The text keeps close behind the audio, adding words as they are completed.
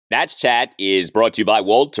Nats Chat is brought to you by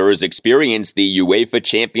Walters. Experience the UEFA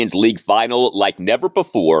Champions League final like never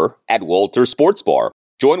before at Walters Sports Bar.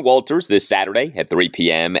 Join Walters this Saturday at 3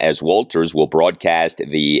 p.m. as Walters will broadcast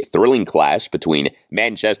the thrilling clash between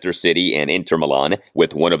Manchester City and Inter Milan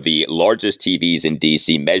with one of the largest TVs in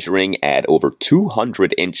DC measuring at over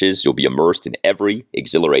 200 inches. You'll be immersed in every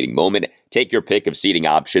exhilarating moment. Take your pick of seating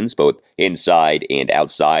options, both inside and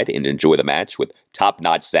outside, and enjoy the match with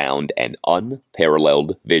top-notch sound and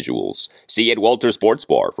unparalleled visuals. See you at Walters Sports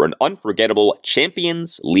Bar for an unforgettable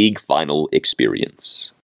Champions League final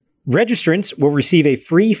experience. Registrants will receive a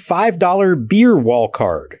free $5 beer wall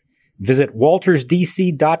card. Visit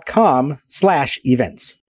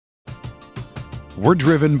waltersdc.com/events. We're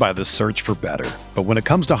driven by the search for better. But when it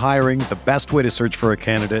comes to hiring, the best way to search for a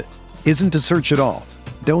candidate isn't to search at all.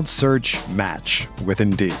 Don't search, match with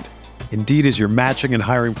Indeed. Indeed is your matching and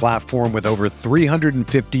hiring platform with over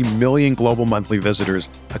 350 million global monthly visitors,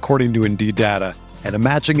 according to Indeed data, and a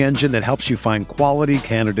matching engine that helps you find quality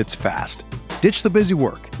candidates fast. Ditch the busy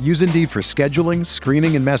work. Use Indeed for scheduling,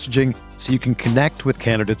 screening, and messaging so you can connect with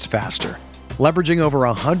candidates faster. Leveraging over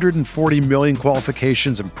 140 million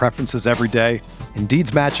qualifications and preferences every day,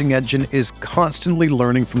 Indeed's matching engine is constantly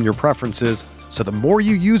learning from your preferences, so the more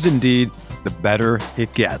you use Indeed, the better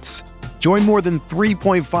it gets. Join more than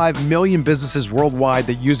 3.5 million businesses worldwide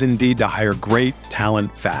that use Indeed to hire great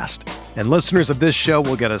talent fast. And listeners of this show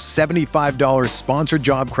will get a $75 sponsored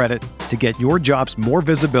job credit to get your jobs more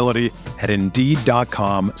visibility at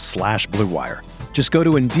Indeed.com/Blue Wire. Just go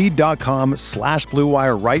to Indeed.com/Blue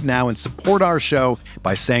Wire right now and support our show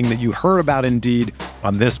by saying that you heard about Indeed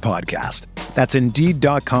on this podcast. That's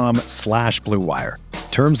Indeed.com/Blue Wire.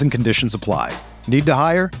 Terms and conditions apply. Need to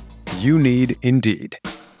hire? You need Indeed.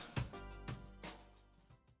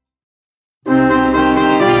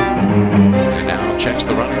 Checks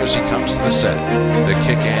the runner as he comes to the set. The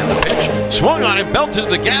kick and the pitch. Swung on him,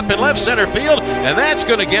 belted the gap in left center field, and that's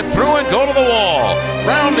going to get through and go to the wall.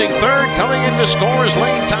 Rounding third, coming in to score is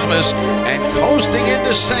Lane Thomas, and coasting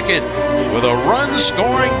into second with a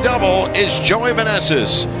run-scoring double is Joey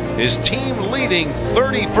Meneses. His team-leading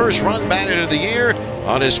 31st run batted of the year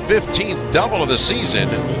on his 15th double of the season.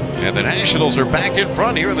 And the Nationals are back in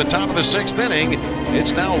front here at the top of the 6th inning.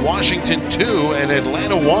 It's now Washington 2 and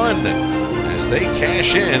Atlanta 1. As they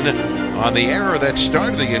cash in on the error that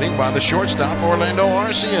started the inning by the shortstop Orlando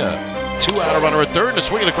Arcia. 2 out, a runner at third, and a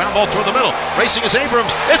swing of the ground ball toward the middle. Racing is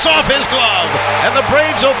Abrams. It's off his glove, and the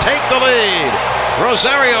Braves will take the lead.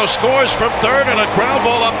 Rosario scores from third, and a ground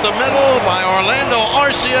ball up the middle by Orlando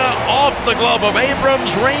Arcia off the glove of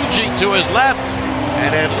Abrams, ranging to his left.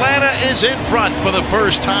 And Atlanta is in front for the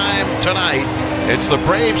first time tonight. It's the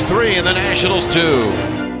Braves 3 and the Nationals 2.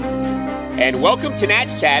 And welcome to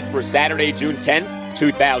Nats Chat for Saturday, June 10th,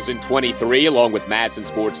 2023, along with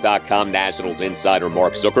MASNsports.com Nationals insider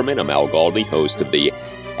Mark Zuckerman. I'm Al Galdi, host of the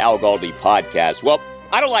Al Galdi podcast. Well,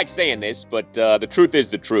 I don't like saying this, but the truth is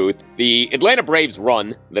the truth. The Atlanta Braves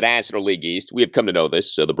run the National League East. We have come to know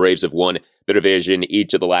this. So the Braves have won the division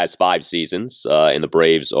each of the last 5 seasons, and the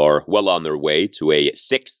Braves are well on their way to a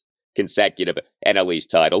 6th consecutive NL East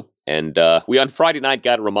title. And we on Friday night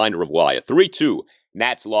got a reminder of why. A 3-2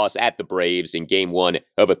 Nats loss at the Braves in Game 1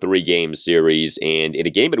 of a 3-game series, and in a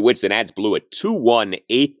game in which the Nats blew a 2-1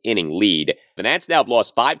 8th-inning lead. The Nats now have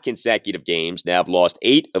lost 5 consecutive games, now have lost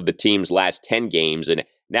 8 of the team's last 10 games, and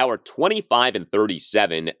now are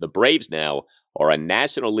 25-37. The Braves now are a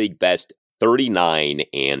National League best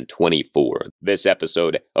 39-24. This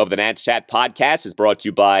episode of the Nats Chat podcast is brought to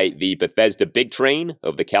you by the Bethesda Big Train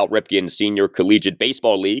of the Cal Ripken Senior Collegiate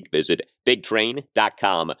Baseball League. Visit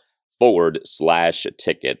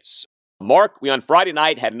bigtrain.com/tickets. Mark, we on Friday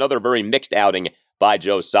night had another very mixed outing by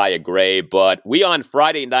Josiah Gray, but we on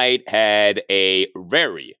Friday night had a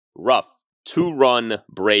very rough 2-run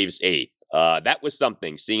Braves 8th. That was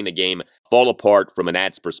something, seeing the game fall apart from a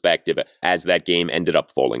Nats perspective as that game ended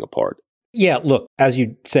up falling apart. Yeah, look, as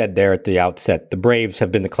you said there at the outset, the Braves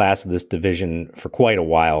have been the class of this division for quite a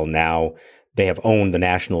while now. They have owned the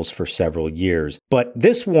Nationals for several years. But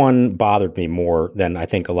this one bothered me more than I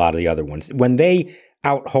think a lot of the other ones. When they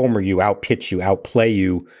out-homer you, out-pitch you, outplay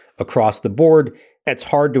you across the board, it's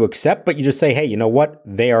hard to accept, but you just say, hey, you know what?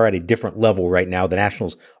 They are at a different level right now. The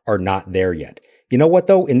Nationals are not there yet. You know what,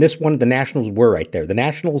 though? In this one, the Nationals were right there. The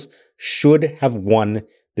Nationals should have won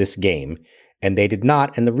this game, and they did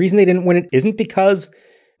not. And the reason they didn't win it isn't because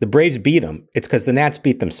the Braves beat them. It's because the Nats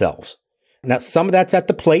beat themselves. Now, some of that's at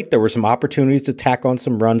the plate. There were some opportunities to tack on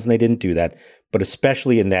some runs, and they didn't do that. But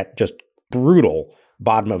especially in that just brutal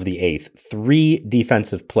bottom of the 8th, 3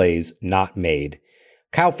 defensive plays not made.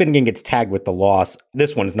 Kyle Finnegan gets tagged with the loss.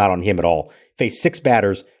 This one's not on him at all. Faced 6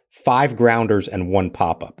 batters, 5 grounders and 1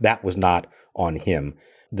 pop-up. That was not on him.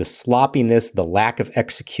 The sloppiness, the lack of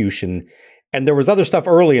execution, and there was other stuff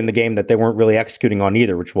early in the game that they weren't really executing on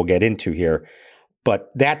either, which we'll get into here.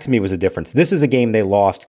 But that to me was a difference. This is a game they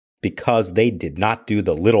lost because they did not do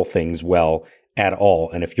the little things well at all.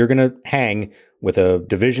 And if you're going to hang with a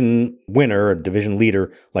division winner, a division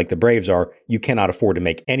leader like the Braves are, you cannot afford to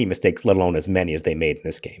make any mistakes, let alone as many as they made in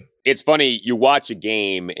this game. It's funny, you watch a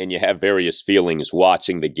game and you have various feelings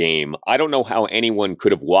watching the game. I don't know how anyone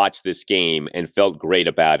could have watched this game and felt great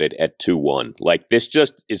about it at 2-1. Like, this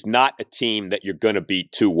just is not a team that you're going to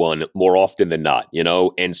beat 2-1 more often than not, you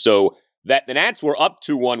know? And so that the Nats were up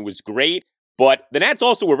 2-1 was great. But the Nats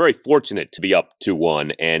also were very fortunate to be up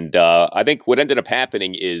 2-1, and I think what ended up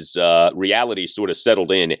happening is reality sort of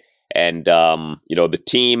settled in, and the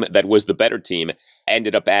team that was the better team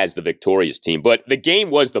ended up as the victorious team. But the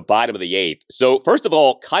game was the bottom of the 8th. So first of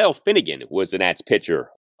all, Kyle Finnegan was the Nats pitcher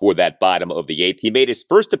for that bottom of the 8th. He made his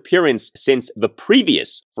first appearance since the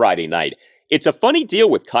previous Friday night. It's a funny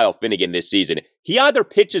deal with Kyle Finnegan this season. He either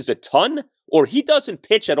pitches a ton or he doesn't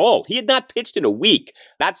pitch at all. He had not pitched in a week,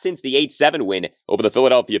 not since the 8-7 win over the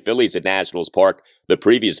Philadelphia Phillies at Nationals Park the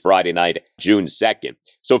previous Friday night, June 2nd.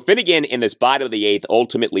 So Finnegan in this bottom of the 8th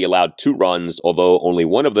ultimately allowed 2 runs, although only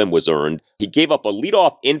one of them was earned. He gave up a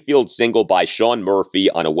leadoff infield single by Sean Murphy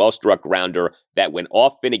on a well-struck grounder that went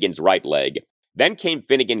off Finnegan's right leg. Then came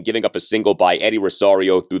Finnegan giving up a single by Eddie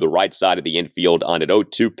Rosario through the right side of the infield on an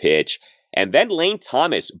 0-2 pitch. And then Lane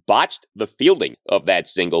Thomas botched the fielding of that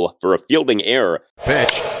single for a fielding error.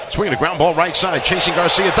 Pitch, swinging a ground ball right side, chasing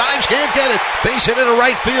Garcia, dives, can't get it, base hit into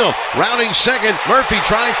right field, rounding second, Murphy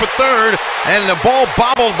trying for third, and the ball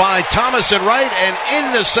bobbled by Thomas at right, and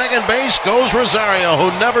into second base goes Rosario,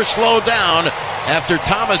 who never slowed down after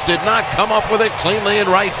Thomas did not come up with it cleanly in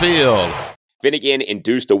right field. Finnegan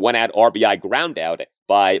induced a 1-out RBI groundout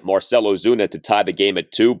by Marcell Ozuna to tie the game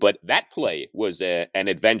at 2, but that play was an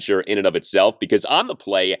adventure in and of itself, because on the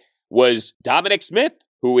play was Dominic Smith,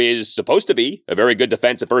 who is supposed to be a very good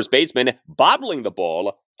defensive first baseman, bobbling the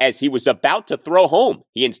ball as he was about to throw home.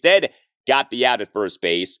 He instead got the out at first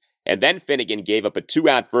base, and then Finnegan gave up a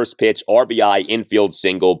 2-out first pitch RBI infield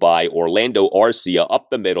single by Orlando Arcia up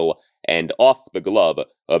the middle and off the glove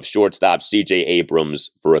of shortstop C.J. Abrams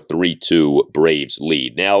for a 3-2 Braves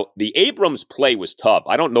lead. Now, the Abrams play was tough.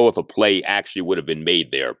 I don't know if a play actually would have been made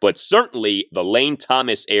there, but certainly the Lane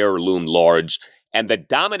Thomas error loomed large, and the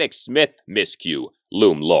Dominic Smith miscue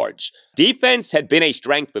loomed large. Defense had been a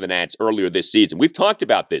strength for the Nats earlier this season. We've talked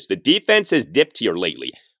about this. The defense has dipped here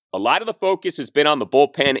lately. A lot of the focus has been on the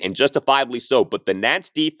bullpen, and justifiably so, but the Nats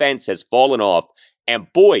defense has fallen off,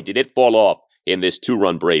 and boy, did it fall off in this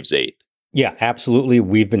 2-run Braves 8th. Yeah, absolutely.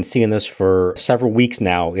 We've been seeing this for several weeks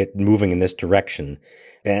now, it moving in this direction.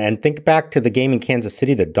 And think back to the game in Kansas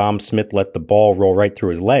City that Dom Smith let the ball roll right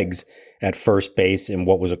through his legs at first base in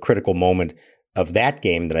what was a critical moment of that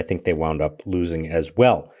game that I think they wound up losing as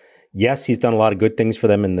well. Yes, he's done a lot of good things for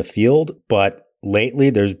them in the field, but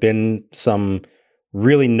lately there's been some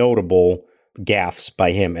really notable gaffes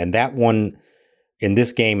by him. And that one in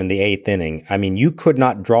this game in the 8th inning, I mean, you could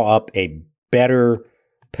not draw up a better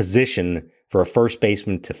position for a first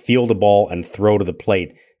baseman to field a ball and throw to the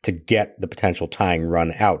plate to get the potential tying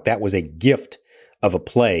run out. That was a gift of a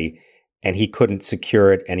play, and he couldn't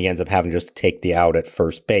secure it, and he ends up having just to take the out at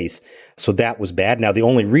first base. So that was bad. Now, the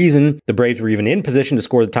only reason the Braves were even in position to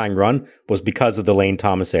score the tying run was because of the Lane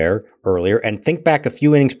Thomas error earlier. And think back a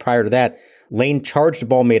few innings prior to that, Lane charged the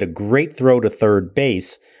ball, made a great throw to third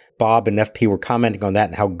base. Bob and FP were commenting on that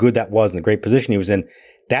and how good that was and the great position he was in.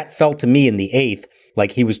 That felt to me in the 8th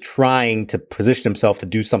like he was trying to position himself to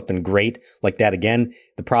do something great like that again.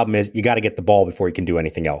 The problem is you got to get the ball before you can do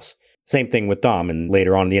anything else. Same thing with Dom and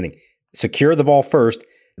later on in the inning. Secure the ball first,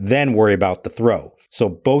 then worry about the throw. So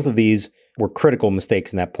both of these were critical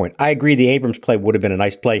mistakes in that point. I agree the Abrams play would have been a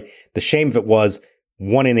nice play. The shame of it was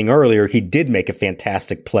one inning earlier, he did make a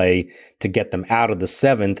fantastic play to get them out of the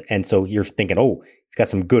 7th. And so you're thinking, oh, he's got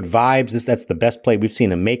some good vibes. That's the best play we've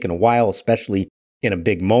seen him make in a while, especially in a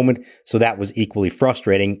big moment. So that was equally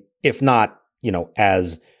frustrating, if not,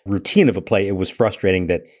 as routine of a play. It was frustrating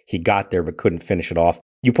that he got there but couldn't finish it off.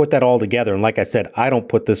 You put that all together, and like I said, I don't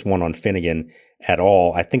put this one on Finnegan at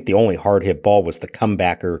all. I think the only hard hit ball was the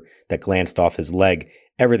comebacker that glanced off his leg.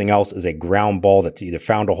 Everything else is a ground ball that either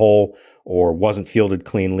found a hole or wasn't fielded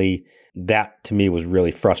cleanly. That, to me, was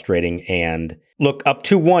really frustrating. And look, up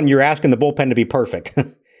 2-1, you're asking the bullpen to be perfect.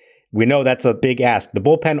 We know that's a big ask. The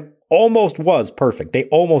bullpen almost was perfect. They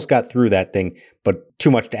almost got through that thing, but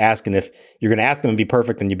too much to ask. And if you're going to ask them to be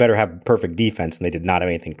perfect, then you better have perfect defense, and they did not have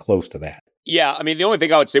anything close to that. Yeah, I mean, the only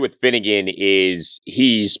thing I would say with Finnegan is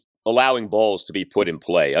he's allowing balls to be put in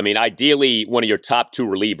play. I mean, ideally, one of your top two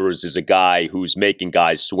relievers is a guy who's making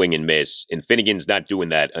guys swing and miss, and Finnegan's not doing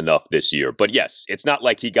that enough this year. But yes, it's not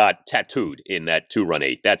like he got tattooed in that 2-run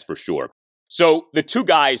 8, that's for sure. So the two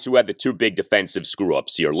guys who had the two big defensive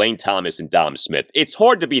screw-ups here, Lane Thomas and Dom Smith, it's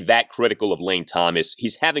hard to be that critical of Lane Thomas.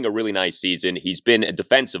 He's having a really nice season. He's been a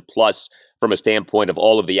defensive plus from a standpoint of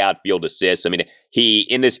all of the outfield assists. I mean, he,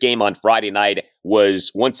 in this game on Friday night,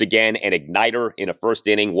 was once again an igniter in a first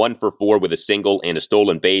inning, 1 for 4 with a single and a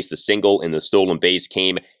stolen base. The single and the stolen base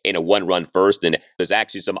came in a 1-run first, and there's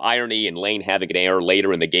actually some irony in Lane having an error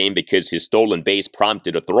later in the game because his stolen base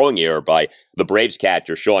prompted a throwing error by the Braves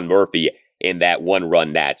catcher, Sean Murphy, in that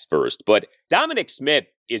 1-run Nats first. But Dominic Smith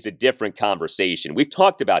is a different conversation. We've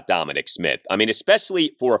talked about Dominic Smith. I mean,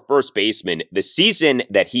 especially for a first baseman, the season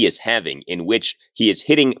that he is having in which he is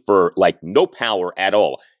hitting for like no power at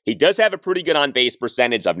all. He does have a pretty good on-base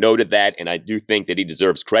percentage. I've noted that, and I do think that he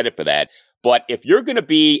deserves credit for that. But if you're going to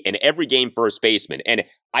be an every-game first baseman, and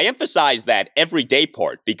I emphasize that everyday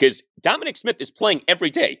part because Dominic Smith is playing every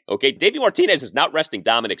day, okay? Davey Martinez is not resting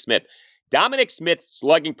Dominic Smith. Dominic Smith's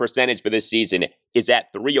slugging percentage for this season is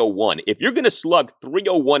at .301. If you're going to slug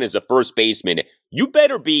 .301 as a first baseman, you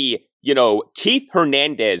better be, Keith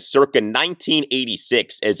Hernandez circa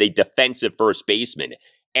 1986 as a defensive first baseman.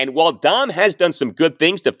 And while Dom has done some good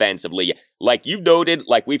things defensively, like you've noted,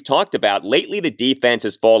 like we've talked about, lately the defense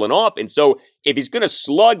has fallen off. And so if he's going to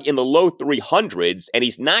slug in the low 300s and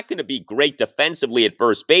he's not going to be great defensively at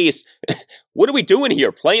first base, what are we doing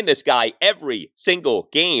here? Playing this guy every single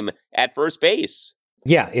game at first base.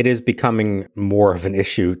 Yeah, it is becoming more of an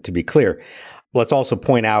issue, to be clear. Let's also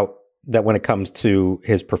point out that when it comes to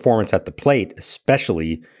his performance at the plate,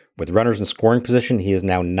 especially with runners in scoring position, he is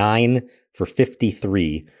now 9 for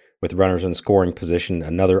 53 with runners in scoring position,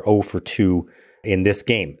 another 0 for 2 in this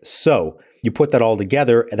game. So you put that all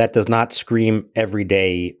together, that does not scream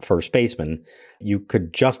everyday first baseman. You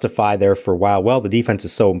could justify there for a while, well, the defense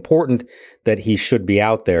is so important that he should be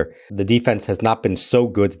out there. The defense has not been so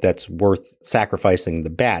good that that's worth sacrificing the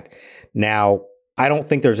bat. Now, I don't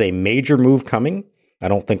think there's a major move coming. I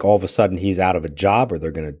don't think all of a sudden he's out of a job or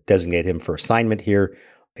they're going to designate him for assignment here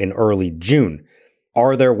in early June.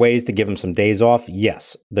 Are there ways to give him some days off?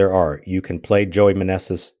 Yes, there are. You can play Joey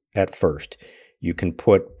Meneses at first. You can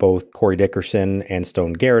put both Corey Dickerson and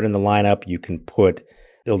Stone Garrett in the lineup. You can put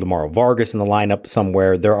Ildemaro Vargas in the lineup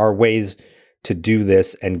somewhere. There are ways to do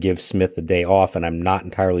this and give Smith the day off, and I'm not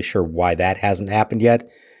entirely sure why that hasn't happened yet.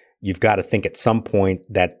 You've got to think at some point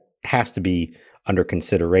that has to be under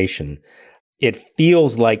consideration. It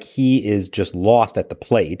feels like he is just lost at the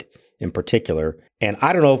plate in particular. And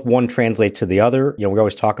I don't know if one translates to the other. We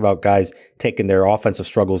always talk about guys taking their offensive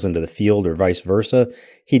struggles into the field or vice versa.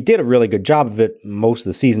 He did a really good job of it most of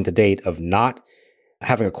the season to date of not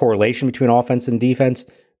having a correlation between offense and defense.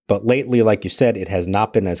 But lately, like you said, it has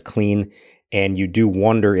not been as clean. And you do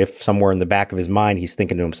wonder if somewhere in the back of his mind, he's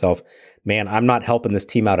thinking to himself, man, I'm not helping this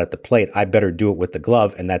team out at the plate. I better do it with the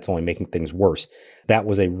glove, and that's only making things worse. That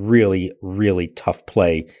was a really, really tough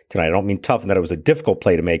play tonight. I don't mean tough in that it was a difficult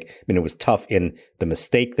play to make. I mean, it was tough in the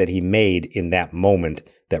mistake that he made in that moment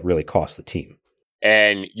that really cost the team.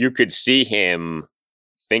 And you could see him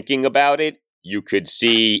thinking about it. You could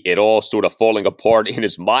see it all sort of falling apart in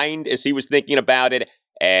his mind as he was thinking about it.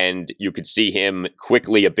 And you could see him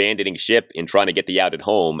quickly abandoning ship and trying to get the out at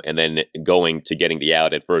home and then going to getting the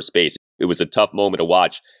out at first base. It was a tough moment to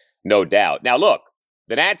watch, no doubt. Now, look,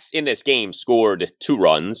 the Nats in this game scored 2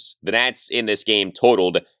 runs. The Nats in this game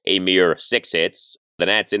totaled a mere 6 hits. The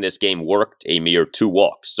Nats in this game worked a mere 2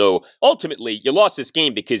 walks. So ultimately, you lost this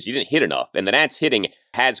game because you didn't hit enough. And the Nats hitting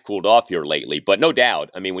has cooled off here lately. But no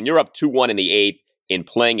doubt, I mean, when you're up 2-1 in the 8th, in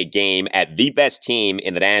playing a game at the best team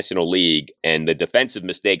in the National League, and the defensive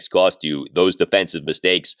mistakes cost you, those defensive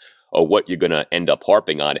mistakes are what you're going to end up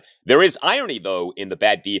harping on. There is irony, though, in the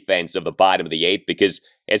bad defense of the bottom of the 8th, because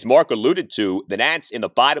as Mark alluded to, the Nats in the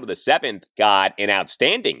bottom of the 7th got an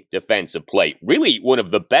outstanding defensive play. Really one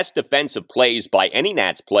of the best defensive plays by any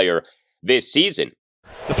Nats player this season.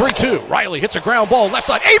 The 3-2, Riley hits a ground ball left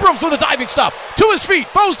side. Abrams with a diving stop to his feet,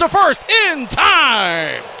 throws to first in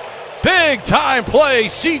time. Big time play,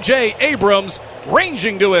 C.J. Abrams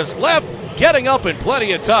ranging to his left, getting up in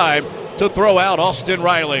plenty of time to throw out Austin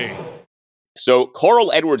Riley. So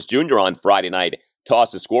Carl Edwards Jr. on Friday night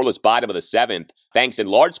tossed a scoreless bottom of the 7th, thanks in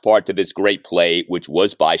large part to this great play, which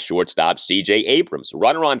was by shortstop C.J. Abrams.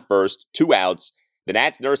 Runner on first, 2 outs, the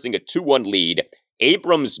Nats nursing a 2-1 lead.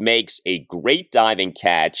 Abrams makes a great diving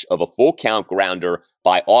catch of a full count grounder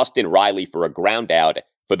by Austin Riley for a ground out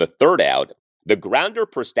for the 3rd out. The grounder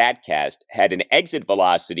per StatCast had an exit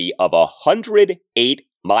velocity of 108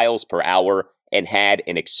 miles per hour and had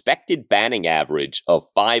an expected batting average of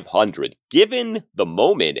 500. Given the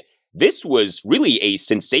moment, this was really a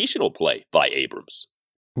sensational play by Abrams.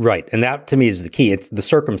 Right. And that, to me, is the key. It's the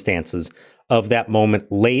circumstances of that moment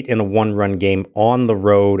late in a one-run game on the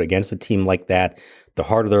road against a team like that, the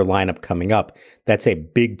heart of their lineup coming up. That's a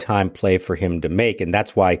big-time play for him to make. And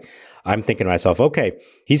that's why I'm thinking to myself, okay,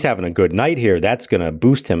 he's having a good night here. That's going to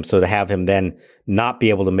boost him. So to have him then not be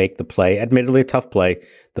able to make the play, admittedly a tough play,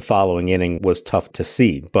 the following inning was tough to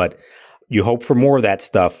see. But you hope for more of that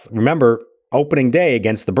stuff. Remember, opening day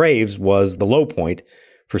against the Braves was the low point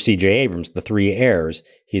for C.J. Abrams, the 3 errors.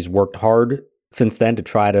 He's worked hard since then to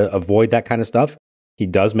try to avoid that kind of stuff. He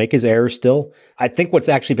does make his errors still. I think what's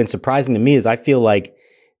actually been surprising to me is I feel like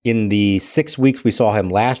in the 6 weeks we saw him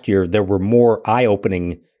last year, there were more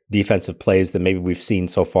eye-opening defensive plays than maybe we've seen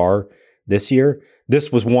so far this year. This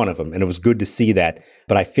was one of them, and it was good to see that.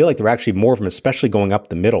 But I feel like there were actually more of them, especially going up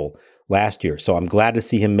the middle last year. So I'm glad to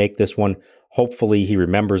see him make this one. Hopefully he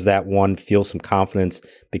remembers that one, feels some confidence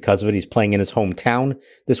because of it. He's playing in his hometown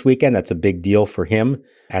this weekend. That's a big deal for him.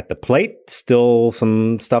 At the plate, still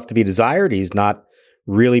some stuff to be desired. He's not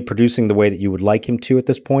really producing the way that you would like him to at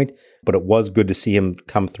this point, but it was good to see him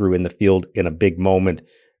come through in the field in a big moment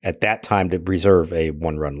at that time to preserve a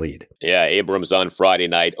one-run lead. Yeah, Abrams on Friday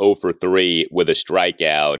night, 0 for 3 with a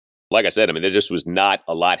strikeout. Like I said, I mean, there just was not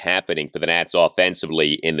a lot happening for the Nats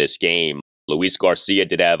offensively in this game. Luis Garcia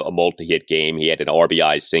did have a multi-hit game. He had an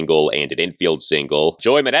RBI single and an infield single.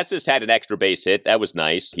 Joey Meneses had an extra base hit. That was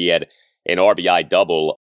nice. He had an RBI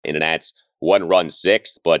double in the Nats' one-run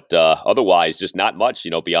sixth, but otherwise just not much,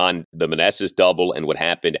 beyond the Meneses double and what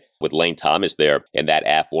happened with Lane Thomas there in that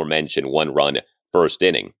aforementioned one-run first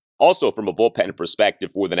inning. Also, from a bullpen perspective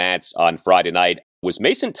for the Nats on Friday night was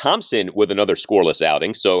Mason Thompson with another scoreless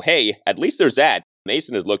outing. So, hey, at least there's that.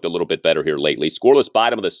 Mason has looked a little bit better here lately. Scoreless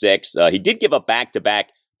bottom of the sixth. He did give up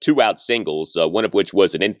back-to-back 2-out singles, one of which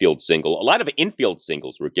was an infield single. A lot of infield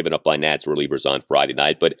singles were given up by Nats relievers on Friday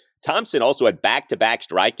night, but Thompson also had back-to-back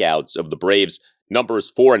strikeouts of the Braves'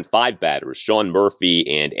 numbers 4 and 5 batters, Sean Murphy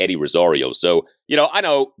and Eddie Rosario. So, I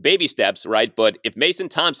know baby steps, right? But if Mason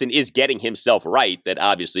Thompson is getting himself right, that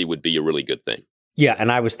obviously would be a really good thing. Yeah,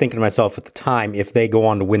 and I was thinking to myself at the time, if they go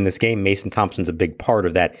on to win this game, Mason Thompson's a big part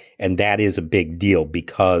of that. And that is a big deal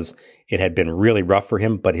because it had been really rough for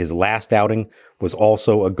him. But his last outing was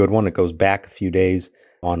also a good one. It goes back a few days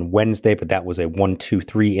on Wednesday, but that was a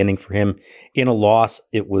 1-2-3 inning for him. In a loss,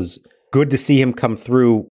 it was good to see him come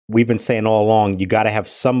through. We've been saying all along, you got to have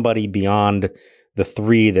somebody beyond the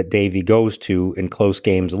 3 that Davey goes to in close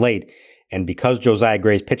games late. And because Josiah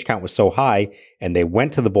Gray's pitch count was so high and they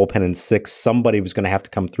went to the bullpen in 6, somebody was going to have to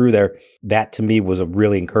come through there. That to me was a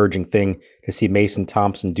really encouraging thing to see Mason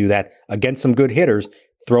Thompson do that against some good hitters,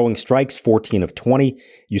 throwing strikes 14 of 20.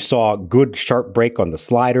 You saw a good sharp break on the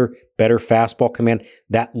slider, better fastball command.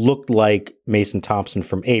 That looked like Mason Thompson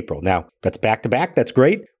from April. Now, that's back-to-back. That's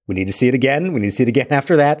great. We need to see it again. We need to see it again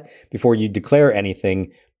after that before you declare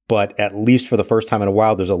anything. But at least for the first time in a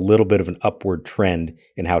while, there's a little bit of an upward trend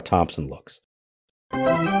in how Thompson looks.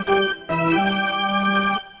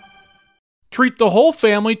 Treat the whole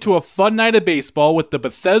family to a fun night of baseball with the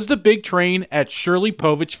Bethesda Big Train at Shirley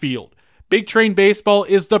Povich Field. Big Train Baseball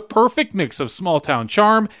is the perfect mix of small-town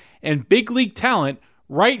charm and big league talent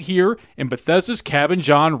right here in Bethesda's Cabin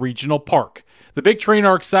John Regional Park. The Big Train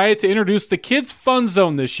are excited to introduce the Kids Fun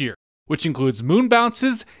Zone this year, which includes moon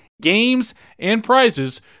bounces, games, and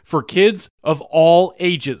prizes for kids of all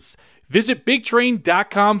ages. Visit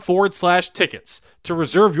bigtrain.com/tickets to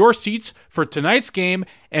reserve your seats for tonight's game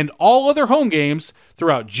and all other home games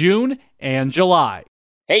throughout June and July.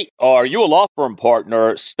 Hey, are you a law firm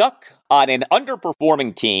partner stuck on an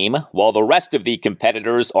underperforming team while the rest of the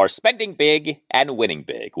competitors are spending big and winning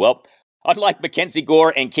big? Well, unlike Mackenzie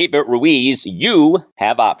Gore and Keibert Ruiz, you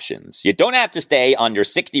have options. You don't have to stay on your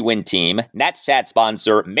 60-win team. Nats Chat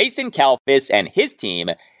sponsor Mason Kalfas and his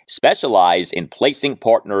team specialize in placing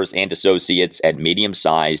partners and associates at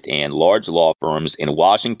medium-sized and large law firms in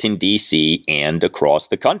Washington, D.C. and across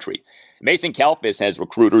the country. Mason Kalfas has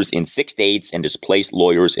recruiters in 6 states and has placed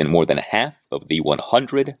lawyers in more than half of the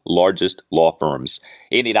 100 largest law firms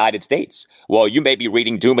in the United States. While you may be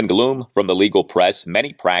reading doom and gloom from the legal press,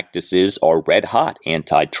 many practices are red hot.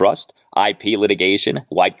 Antitrust, IP litigation,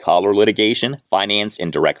 white-collar litigation, finance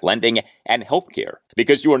and direct lending, and healthcare.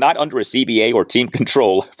 Because you are not under a CBA or team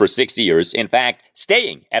control for 6 years. In fact,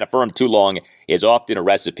 staying at a firm too long is often a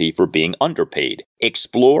recipe for being underpaid.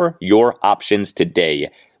 Explore your options today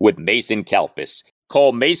with Mason Kalfas.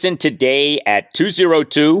 Call Mason today at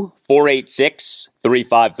 202-4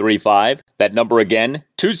 202-486-3535. That number again,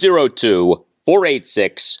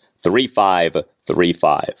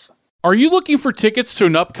 202-486-3535. Are you looking for tickets to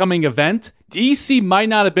an upcoming event? DC might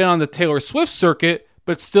not have been on the Taylor Swift circuit,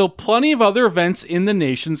 but still plenty of other events in the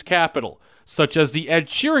nation's capital, such as the Ed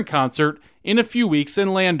Sheeran concert in a few weeks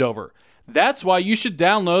in Landover. That's why you should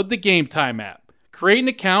download the Game Time app. Create an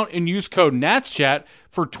account and use code NATSCHAT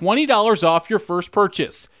for $20 off your first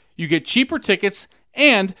purchase. You get cheaper tickets,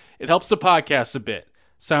 and it helps the podcast a bit.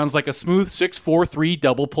 Sounds like a smooth 643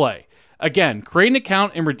 double play. Again, create an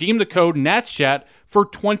account and redeem the code NATSCHAT for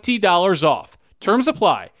 $20 off. Terms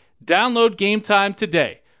apply. Download Game Time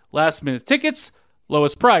today. Last minute tickets,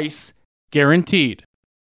 lowest price, guaranteed.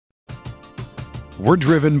 We're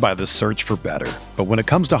driven by the search for better. But when it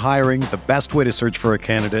comes to hiring, the best way to search for a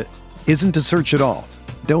candidate isn't to search at all.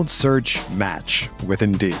 Don't search, match with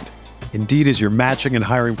Indeed. Indeed is your matching and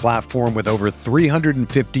hiring platform with over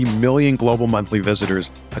 350 million global monthly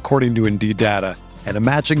visitors, according to Indeed data, and a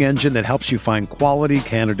matching engine that helps you find quality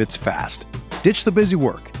candidates fast. Ditch the busy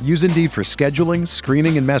work. Use Indeed for scheduling,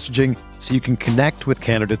 screening, and messaging so you can connect with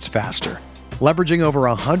candidates faster. Leveraging over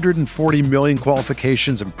 140 million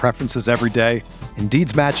qualifications and preferences every day,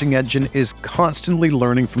 Indeed's matching engine is constantly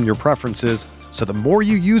learning from your preferences, so the more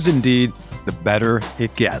you use Indeed, the better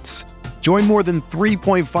it gets. Join more than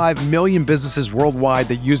 3.5 million businesses worldwide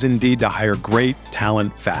that use Indeed to hire great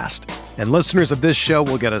talent fast. And listeners of this show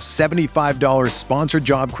will get a $75 sponsored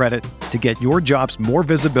job credit to get your jobs more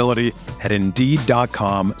visibility at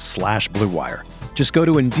Indeed.com/Blue Wire. Just go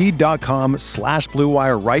to Indeed.com/Blue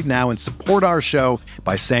Wire right now and support our show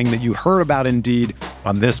by saying that you heard about Indeed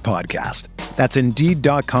on this podcast. That's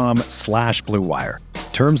Indeed.com/Blue Wire.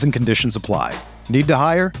 Terms and conditions apply. Need to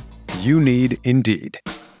hire? You need Indeed.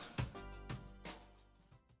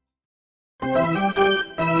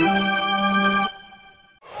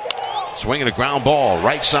 Swinging a ground ball,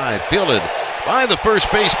 right side, fielded by the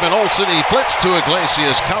first baseman Olsen. He flips to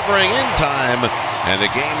Iglesias, covering in time, and the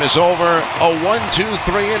game is over. A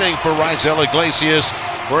 1-2-3 inning for Raisel Iglesias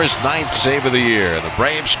for his 9th save of the year. The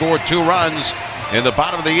Braves scored 2 runs in the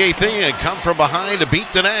bottom of the 8th inning and come from behind to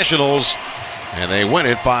beat the Nationals, and they win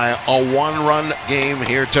it by a 1-run game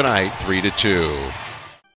here tonight, 3-2.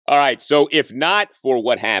 All right, so if not for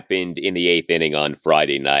what happened in the 8th inning on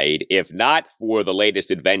Friday night, if not for the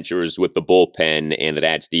latest adventures with the bullpen and the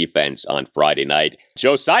Nats defense on Friday night,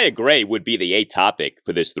 Josiah Gray would be the topic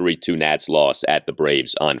for this 3-2 Nats loss at the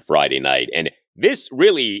Braves on Friday night. And this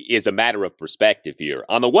really is a matter of perspective here.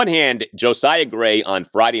 On the one hand, Josiah Gray on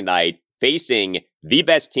Friday night facing the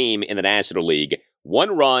best team in the National League,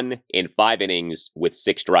 1 run in 5 innings with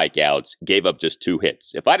 6 strikeouts, gave up just 2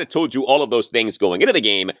 hits. If I'd have told you all of those things going into the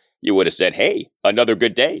game, you would have said, hey, another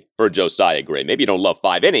good day for Josiah Gray. Maybe you don't love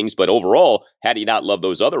 5 innings, but overall, how do you not love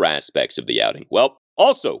those other aspects of the outing? Well,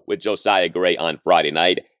 also with Josiah Gray on Friday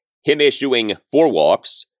night, him issuing 4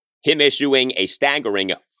 walks, him issuing a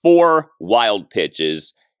staggering 4 wild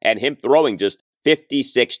pitches, and him throwing just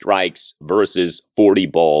 56 strikes versus 40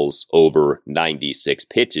 balls over 96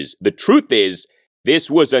 pitches. The truth is,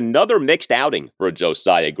 this was another mixed outing for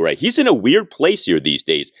Josiah Gray. He's in a weird place here these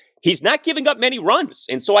days. He's not giving up many runs.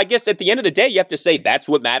 And so I guess at the end of the day, you have to say that's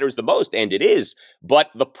what matters the most, and it is.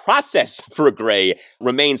 But the process for Gray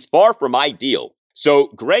remains far from ideal. So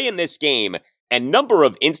Gray in this game, a number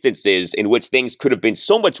of instances in which things could have been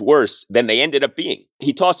so much worse than they ended up being.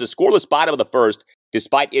 He tossed a scoreless bottom of the first,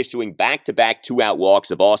 despite issuing back-to-back 2-out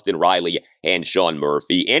walks of Austin Riley and Sean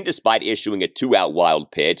Murphy, and despite issuing a 2-out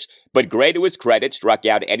wild pitch. But Gray, to his credit, struck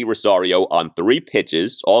out Eddie Rosario on 3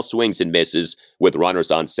 pitches, all swings and misses, with runners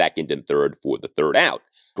on second and third for the 3rd out.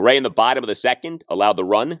 Gray in the bottom of the 2nd allowed the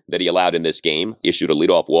run that he allowed in this game, issued a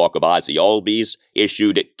leadoff walk of Ozzie Albies,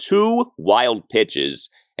 issued 2 wild pitches,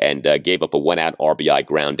 and gave up a 1-out RBI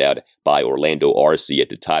groundout by Orlando Arcia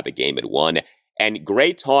to tie the game at 1. And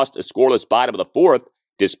Gray tossed a scoreless bottom of the 4th,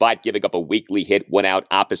 despite giving up a weakly hit 1-out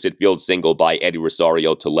opposite field single by Eddie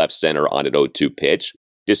Rosario to left center on an 0-2 pitch,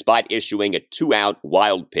 despite issuing a 2-out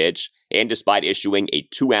wild pitch, and despite issuing a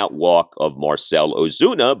 2-out walk of Marcell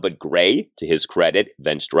Ozuna. But Gray, to his credit,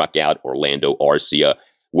 then struck out Orlando Arcia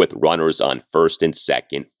with runners on first and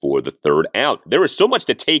second for the 3rd out. There is so much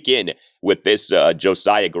to take in with this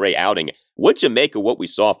Josiah Gray outing. What'd you make of what we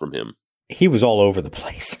saw from him? He was all over the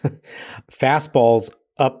place. Fastballs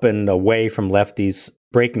up and away from lefties,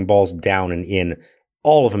 breaking balls down and in,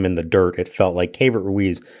 all of them in the dirt. It felt like Keibert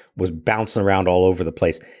Ruiz was bouncing around all over the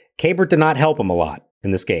place. Keibert did not help him a lot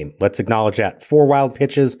in this game. Let's acknowledge that. 4 wild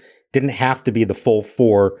pitches, didn't have to be the full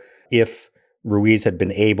 4 if Ruiz had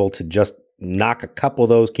been able to just knock a couple of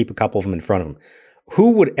those, keep a couple of them in front of him.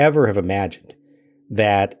 Who would ever have imagined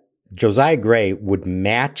that Josiah Gray would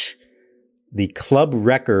match the club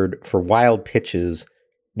record for wild pitches,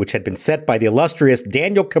 which had been set by the illustrious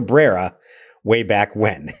Daniel Cabrera way back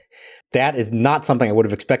when. That is not something I would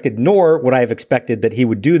have expected, nor would I have expected that he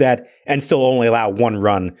would do that and still only allow one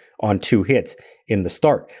run on 2 hits in the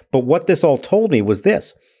start. But what this all told me was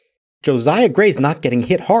this. Josiah Gray's not getting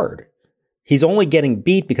hit hard. He's only getting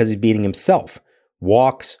beat because he's beating himself.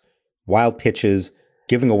 Walks, wild pitches,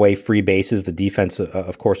 giving away free bases. The defense,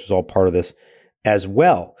 of course, was all part of this as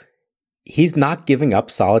well. He's not giving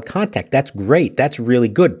up solid contact. That's great. That's really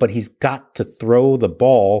good. But he's got to throw the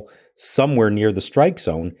ball somewhere near the strike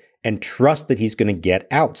zone and trust that he's going to get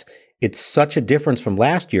outs. It's such a difference from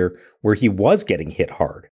last year where he was getting hit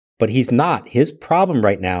hard, but he's not. His problem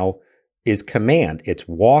right now is command. It's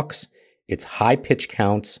walks, it's high pitch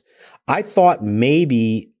counts. I thought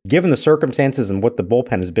maybe, given the circumstances and what the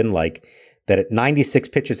bullpen has been like, that at 96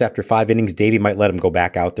 pitches after 5 innings, Davey might let him go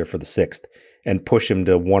back out there for the 6th and push him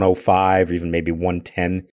to 105 or even maybe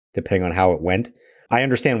 110, depending on how it went. I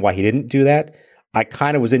understand why he didn't do that. I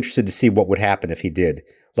kind of was interested to see what would happen if he did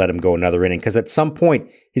let him go another inning, because at some point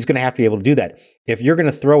he's going to have to be able to do that. If you're going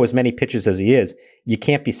to throw as many pitches as he is, you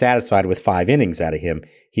can't be satisfied with 5 innings out of him.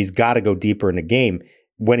 He's got to go deeper in the game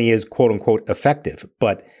when he is quote unquote effective.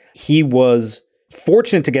 But he was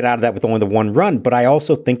fortunate to get out of that with only the 1 run. But I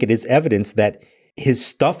also think it is evidence that his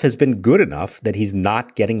stuff has been good enough that he's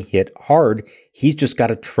not getting hit hard. He's just got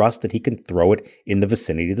to trust that he can throw it in the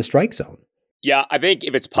vicinity of the strike zone. Yeah, I think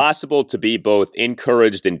if it's possible to be both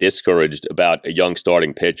encouraged and discouraged about a young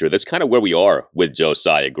starting pitcher, that's kind of where we are with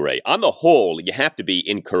Josiah Gray. On the whole, you have to be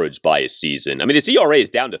encouraged by his season. I mean, his ERA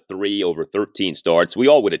is down to 3 over 13 starts. We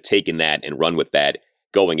all would have taken that and run with that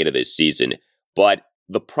going into this season. But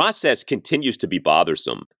the process continues to be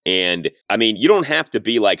bothersome. And, I mean, you don't have to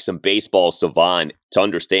be like some baseball savant to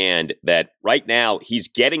understand that right now he's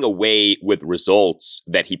getting away with results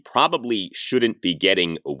that he probably shouldn't be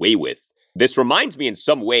getting away with. This reminds me in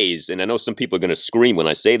some ways, and I know some people are going to scream when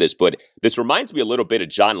I say this, but this reminds me a little bit of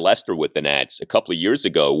John Lester with the Nats a couple of years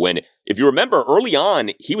ago when, if you remember early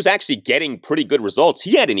on, he was actually getting pretty good results.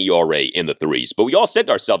 He had an ERA in the 3s, but we all said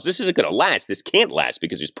to ourselves, this isn't going to last. This can't last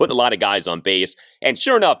because he was putting a lot of guys on base. And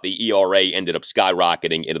sure enough, the ERA ended up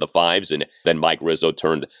skyrocketing into the 5s, and then Mike Rizzo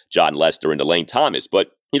turned John Lester into Lane Thomas.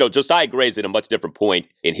 But you know, Josiah Gray's at a much different point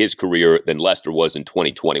in his career than Lester was in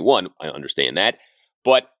 2021. I understand that.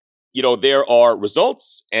 But you know, there are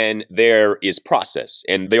results and there is process,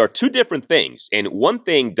 and they are 2 different things. And one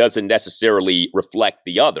thing doesn't necessarily reflect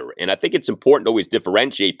the other. And I think it's important to always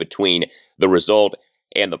differentiate between the result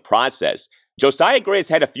and the process. Josiah Gray has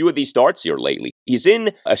had a few of these starts here lately. He's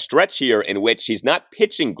in a stretch here in which he's not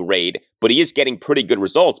pitching great, but he is getting pretty good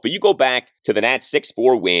results. But you go back to the Nats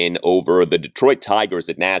 6-4 win over the Detroit Tigers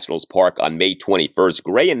at Nationals Park on May 21st.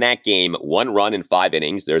 Gray in that game, 1 run in 5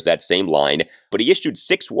 innings. There's that same line, but he issued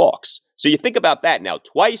 6 walks. So you think about that now,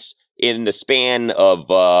 twice in the span of,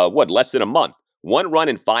 less than a month. 1 run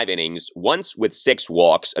in 5 innings, once with 6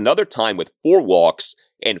 walks, another time with 4 walks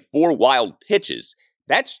and 4 wild pitches.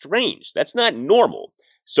 That's strange. That's not normal.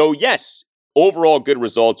 So yes, overall good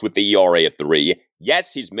results with the ERA at 3.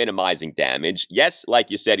 Yes, he's minimizing damage. Yes,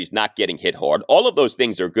 like you said, he's not getting hit hard. All of those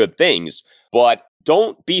things are good things, but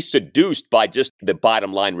don't be seduced by just the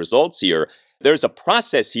bottom line results here. There's a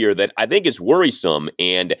process here that I think is worrisome,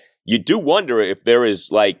 and you do wonder if there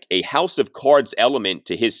is like a house of cards element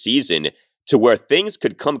to his season to where things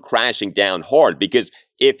could come crashing down hard. Because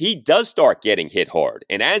if he does start getting hit hard,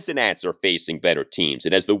 and as the Nats are facing better teams,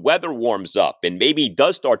 and as the weather warms up, and maybe he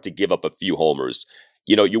does start to give up a few homers,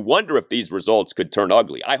 you know, you wonder if these results could turn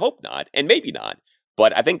ugly. I hope not, and maybe not,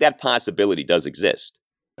 but I think that possibility does exist.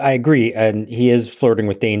 I agree, and he is flirting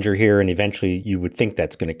with danger here, and eventually you would think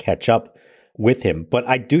that's going to catch up with him. But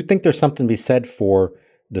I do think there's something to be said for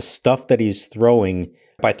the stuff that he's throwing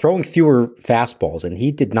by throwing fewer fastballs, and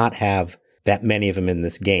he did not have that many of them in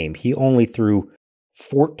this game. He only threw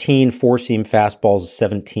 14 four-seam fastballs,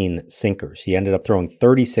 17 sinkers. He ended up throwing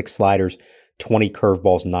 36 sliders, 20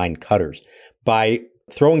 curveballs, 9 cutters. By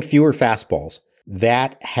throwing fewer fastballs,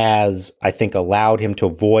 that has, I think, allowed him to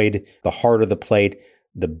avoid the heart of the plate,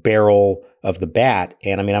 the barrel of the bat.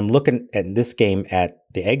 And I mean, I'm looking at this game at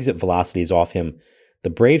the exit velocities off him. The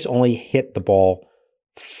Braves only hit the ball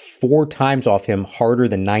 4 times off him harder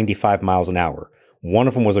than 95 miles an hour. One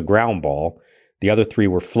of them was a ground ball. The other 3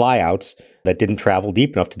 were flyouts that didn't travel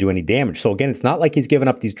deep enough to do any damage. So again, it's not like he's given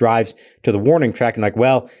up these drives to the warning track and like,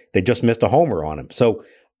 well, they just missed a homer on him. So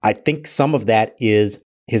I think some of that is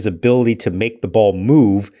his ability to make the ball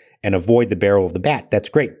move and avoid the barrel of the bat. That's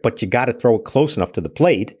great, but you got to throw it close enough to the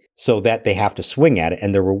plate so that they have to swing at it.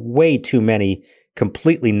 And there were way too many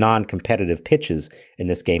completely non-competitive pitches in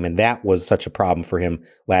this game, and that was such a problem for him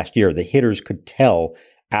last year. The hitters could tell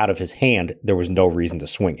out of his hand there was no reason to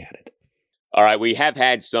swing at it. All right, we have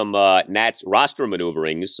had some Nats roster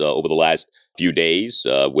maneuverings over the last few days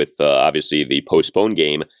with obviously the postponed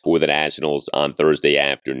game for the Nationals on Thursday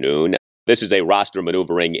afternoon. This is a roster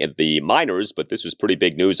maneuvering in the minors, but this was pretty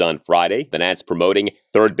big news on Friday. The Nats promoting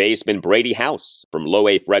third baseman Brady House from Low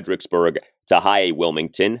A Fredericksburg to High A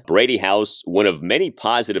Wilmington. Brady House, one of many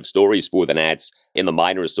positive stories for the Nats in the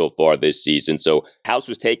minors so far this season. So House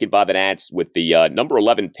was taken by the Nats with the number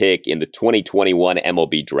 11 pick in the 2021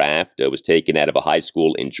 MLB draft. It was taken out of a high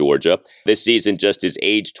school in Georgia. This season, just his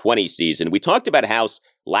age 20 season. We talked about House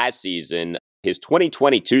last season. His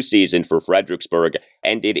 2022 season for Fredericksburg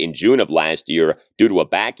ended in June of last year due to a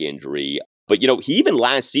back injury. But, he even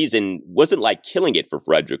last season wasn't like killing it for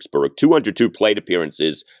Fredericksburg. 202 plate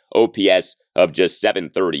appearances, OPS of just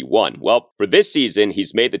 731. Well, for this season,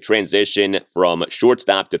 he's made the transition from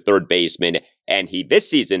shortstop to third baseman, and he, this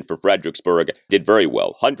season for Fredericksburg, did very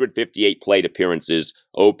well. 158 plate appearances,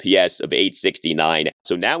 OPS of 869.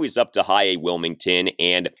 So now he's up to High A Wilmington,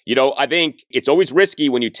 and, I think it's always risky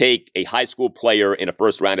when you take a high school player in a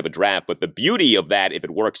first round of a draft, but the beauty of that, if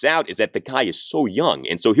it works out, is that the guy is so young.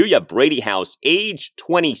 And so here you have Brady House, age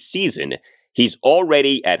 20 season. He's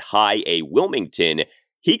already at High A Wilmington.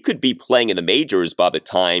 He could be playing in the majors by the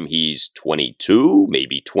time he's 22,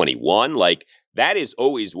 maybe 21. That is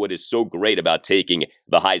always what is so great about taking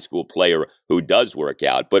the high school player who does work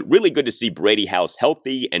out. But really good to see Brady House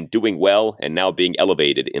healthy and doing well and now being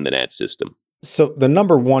elevated in the Nats system. So the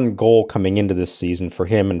number one goal coming into this season for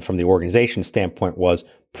him and from the organization standpoint was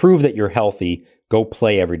prove that you're healthy, go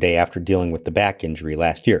play every day after dealing with the back injury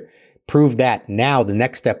last year. Prove that. Now the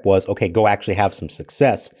next step was, okay, go actually have some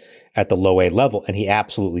success at the low A level. And he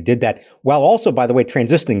absolutely did that, while also, by the way,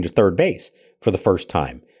 transitioning to third base for the first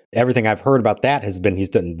time. Everything I've heard about that has been he's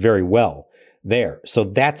done very well there. So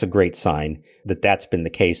that's a great sign that that's been the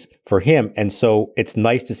case for him. And so it's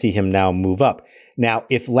nice to see him now move up. Now,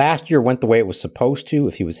 if last year went the way it was supposed to,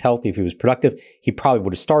 if he was healthy, if he was productive, he probably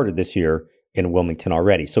would have started this year in Wilmington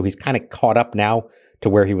already. So he's kind of caught up now to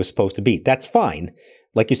where he was supposed to be. That's fine.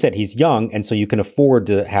 Like you said, he's young, and so you can afford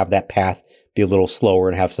to have that path be a little slower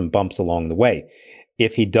and have some bumps along the way.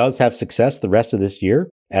 If he does have success the rest of this year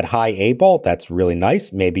at High A ball, that's really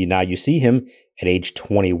nice. Maybe now you see him at age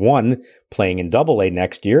 21 playing in Double A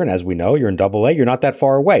next year. And as we know, you're in Double A, you're not that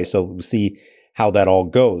far away. So we'll see how that all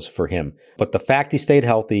goes for him. But the fact he stayed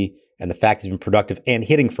healthy and the fact he's been productive and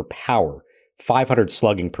hitting for power, 500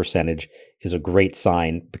 slugging percentage is a great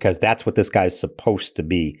sign, because that's what this guy's supposed to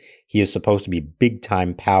be. He is supposed to be big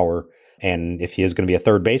time power. And if he is going to be a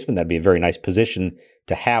third baseman, that'd be a very nice position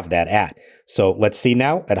to have that at. So let's see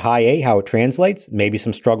now at High A how it translates. Maybe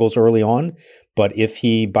some struggles early on, but if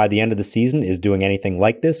he, by the end of the season, is doing anything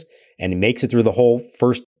like this and he makes it through the whole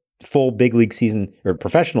first full big league season or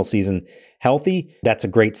professional season healthy, that's a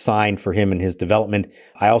great sign for him and his development.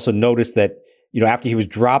 I also noticed that, after he was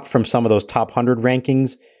dropped from some of those top 100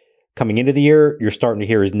 rankings coming into the year, you're starting to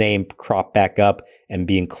hear his name crop back up and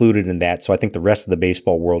be included in that. So I think the rest of the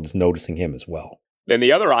baseball world is noticing him as well. Then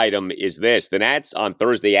the other item is this. The Nats on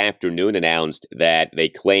Thursday afternoon announced that they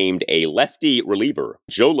claimed a lefty reliever,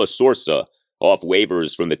 Joe LaSorsa, off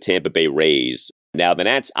waivers from the Tampa Bay Rays. Now, the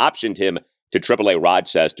Nats optioned him to AAA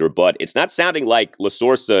Rochester, but it's not sounding like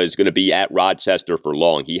LaSorsa is going to be at Rochester for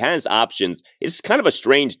long. He has options. It's kind of a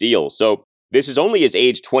strange deal. So this is only his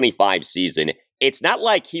age 25 season. It's not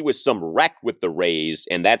like he was some wreck with the Rays,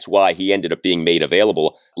 and that's why he ended up being made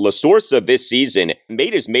available. LaSorsa this season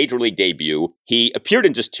made his major league debut. He appeared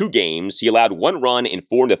in just 2 games. He allowed 1 run in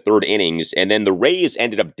 4 1/3 innings, and then the Rays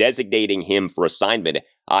ended up designating him for assignment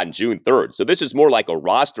on June 3rd. So this is more like a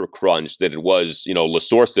roster crunch than it was,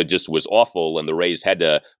 LaSorsa just was awful, and the Rays had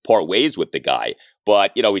to part ways with the guy.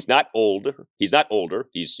 But, he's not older. He's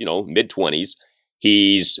mid-20s.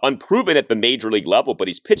 He's unproven at the major league level, but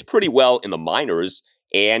he's pitched pretty well in the minors.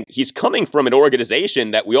 And he's coming from an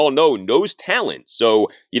organization that we all know knows talent. So,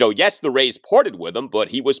 yes, the Rays parted with him, but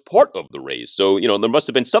he was part of the Rays. So, there must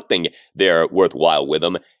have been something there worthwhile with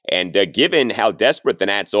him. And given how desperate the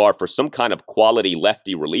Nats are for some kind of quality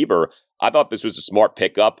lefty reliever, I thought this was a smart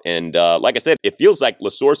pickup. And like I said, it feels like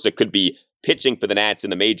LaSorsa could be pitching for the Nats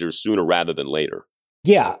in the majors sooner rather than later.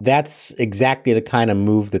 Yeah, that's exactly the kind of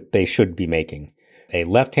move that they should be making. A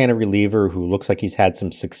left-handed reliever who looks like he's had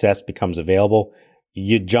some success becomes available.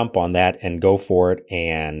 You jump on that and go for it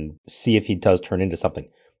and see if he does turn into something.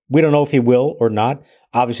 We don't know if he will or not.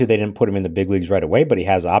 Obviously, they didn't put him in the big leagues right away, but he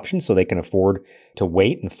has options, so they can afford to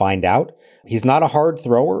wait and find out. He's not a hard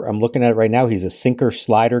thrower. I'm looking at it right now. He's a sinker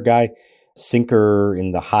slider guy. sinker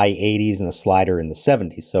in the high 80s and a slider in the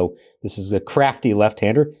 70s. So this is a crafty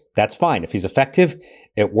left-hander. That's fine. If he's effective,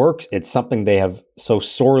 it works. It's something they have so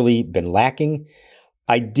sorely been lacking.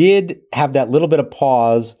 I did have that little bit of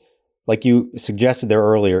pause, like you suggested there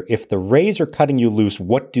earlier. If the Rays are cutting you loose,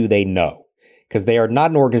 what do they know? Because they are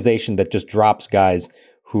not an organization that just drops guys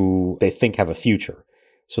who they think have a future.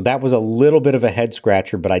 So that was a little bit of a head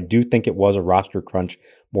scratcher, but I do think it was a roster crunch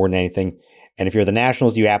more than anything. And if you're the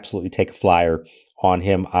Nationals, you absolutely take a flyer on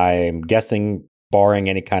him. I'm guessing, barring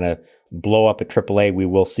any kind of blow up at AAA, we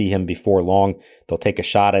will see him before long. They'll take a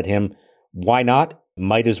shot at him. Why not?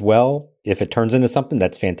 Might as well. If it turns into something,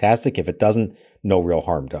 that's fantastic. If it doesn't, no real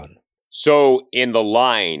harm done. So in the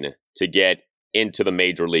line to get into the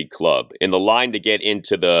major league club, in the line to get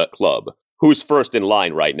into the club, who's first in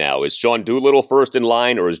line right now? Is Sean Doolittle first in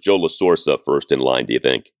line, or is Joe LaSorsa first in line, do you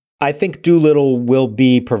think? I think Doolittle will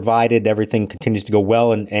be, provided everything continues to go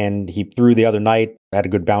well, and he threw the other night, had a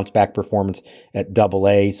good bounce back performance at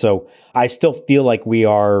AA. So I still feel like we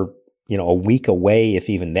are, a week away, if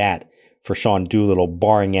even that, for Sean Doolittle,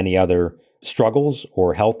 barring any other struggles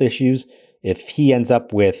or health issues. If he ends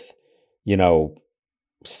up with,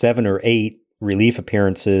 7 or 8 relief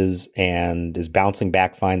appearances and is bouncing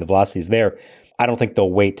back fine, the velocity is there, I don't think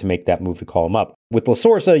they'll wait to make that move to call him up. With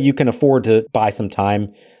LaSorsa, you can afford to buy some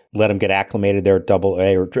time, let him get acclimated there at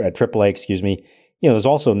AA or at AAA, There's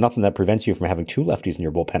also nothing that prevents you from having 2 lefties in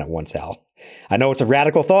your bullpen at once, Al. I know it's a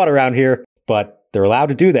radical thought around here, but they're allowed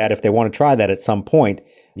to do that if they want to try that at some point.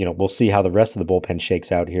 We'll see how the rest of the bullpen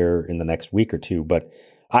shakes out here in the next week or two, but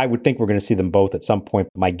I would think we're going to see them both at some point.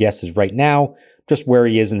 My guess is right now, just where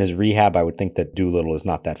he is in his rehab, I would think that Doolittle is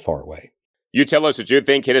not that far away. You tell us what you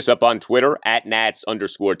think. Hit us up on Twitter at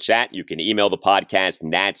Nats_chat. You can email the podcast,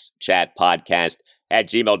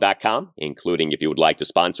 natschatpodcast@gmail.com, including if you would like to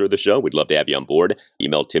sponsor the show. We'd love to have you on board.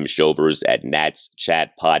 Email Tim Shovers at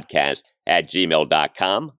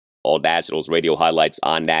natschatpodcast@gmail.com. All Nationals radio highlights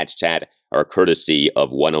on Nats Chat are courtesy of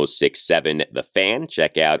 106.7 The Fan.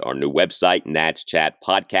 Check out our new website,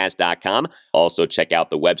 natschatpodcast.com. Also, check out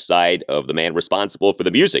the website of the man responsible for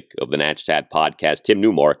the music of the Nats Chat podcast, Tim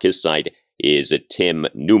Newmark. His site is at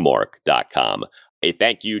timnewmark.com. A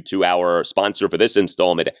thank you to our sponsor for this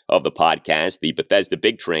installment of the podcast, the Bethesda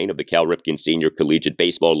Big Train of the Cal Ripken Senior Collegiate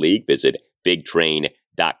Baseball League. Visit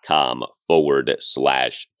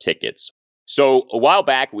bigtrain.com/tickets. So a while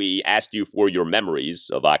back, we asked you for your memories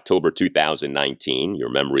of October 2019, your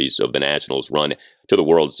memories of the Nationals' run to the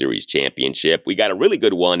World Series championship. We got a really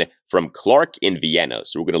good one from Clark in Vienna.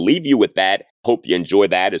 So we're going to leave you with that. Hope you enjoy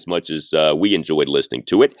that as much as we enjoyed listening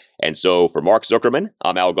to it. And so for Mark Zuckerman,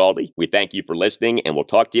 I'm Al Galdi. We thank you for listening, and we'll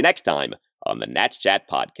talk to you next time on the Nats Chat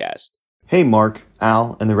Podcast. Hey, Mark,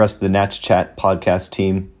 Al, and the rest of the Nats Chat Podcast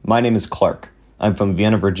team. My name is Clark. I'm from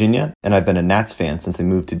Vienna, Virginia, and I've been a Nats fan since they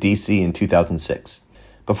moved to D.C. in 2006.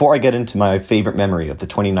 Before I get into my favorite memory of the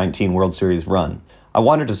 2019 World Series run, I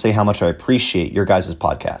wanted to say how much I appreciate your guys'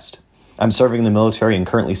 podcast. I'm serving in the military and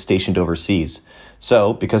currently stationed overseas,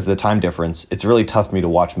 so because of the time difference, it's really tough for me to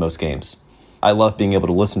watch most games. I love being able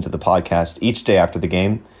to listen to the podcast each day after the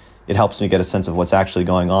game. It helps me get a sense of what's actually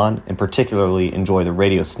going on, and particularly enjoy the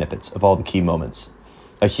radio snippets of all the key moments.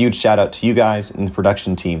 A huge shout out to you guys and the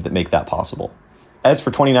production team that make that possible. As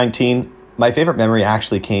for 2019, my favorite memory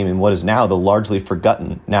actually came in what is now the largely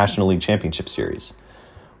forgotten National League Championship Series.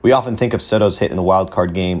 We often think of Soto's hit in the wild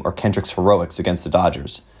card game or Kendrick's heroics against the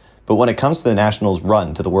Dodgers, but when it comes to the Nationals'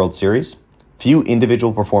 run to the World Series, few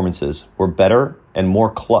individual performances were better and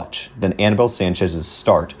more clutch than Anibal Sanchez's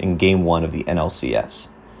start in Game 1 of the NLCS.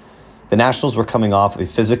 The Nationals were coming off a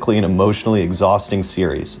physically and emotionally exhausting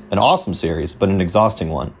series, an awesome series, but an exhausting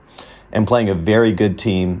one, and playing a very good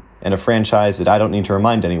team and a franchise that I don't need to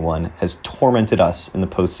remind anyone has tormented us in the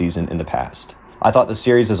postseason in the past. I thought the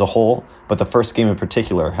series as a whole, but the first game in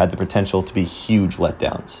particular, had the potential to be huge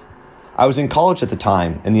letdowns. I was in college at the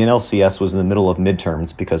time, and the NLCS was in the middle of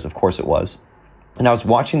midterms, because of course it was, and I was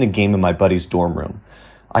watching the game in my buddy's dorm room.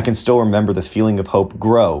 I can still remember the feeling of hope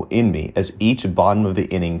grow in me as each bottom of the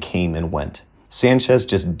inning came and went. Sanchez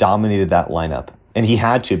just dominated that lineup, and he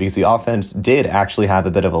had to because the offense did actually have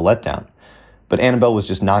a bit of a letdown. But Anibal was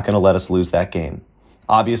just not going to let us lose that game.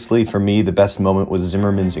 Obviously, for me, the best moment was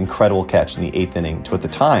Zimmerman's incredible catch in the 8th inning to, at the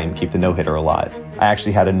time, keep the no-hitter alive. I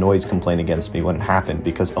actually had a noise complaint against me when it happened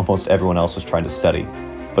because almost everyone else was trying to study,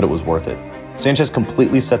 but it was worth it. Sanchez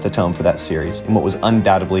completely set the tone for that series in what was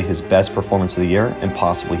undoubtedly his best performance of the year and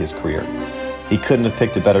possibly his career. He couldn't have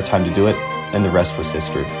picked a better time to do it, and the rest was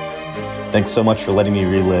history. Thanks so much for letting me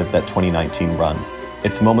relive that 2019 run.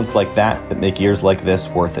 It's moments like that that make years like this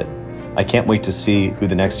worth it. I can't wait to see who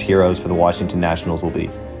the next heroes for the Washington Nationals will be.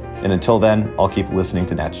 And until then, I'll keep listening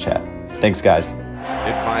to Nats Chat. Thanks, guys.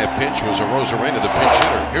 Hit by a pitch was Arozarena, the pinch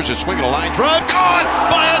hitter. Here's a swing and a line drive. Caught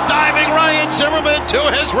by a diving Ryan Zimmerman to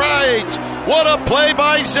his right. What a play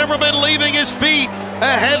by Zimmerman, leaving his feet.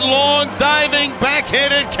 A headlong, diving,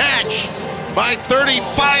 backhanded catch by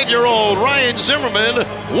 35-year-old Ryan Zimmerman.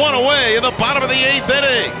 One away in the bottom of the 8th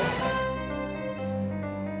inning.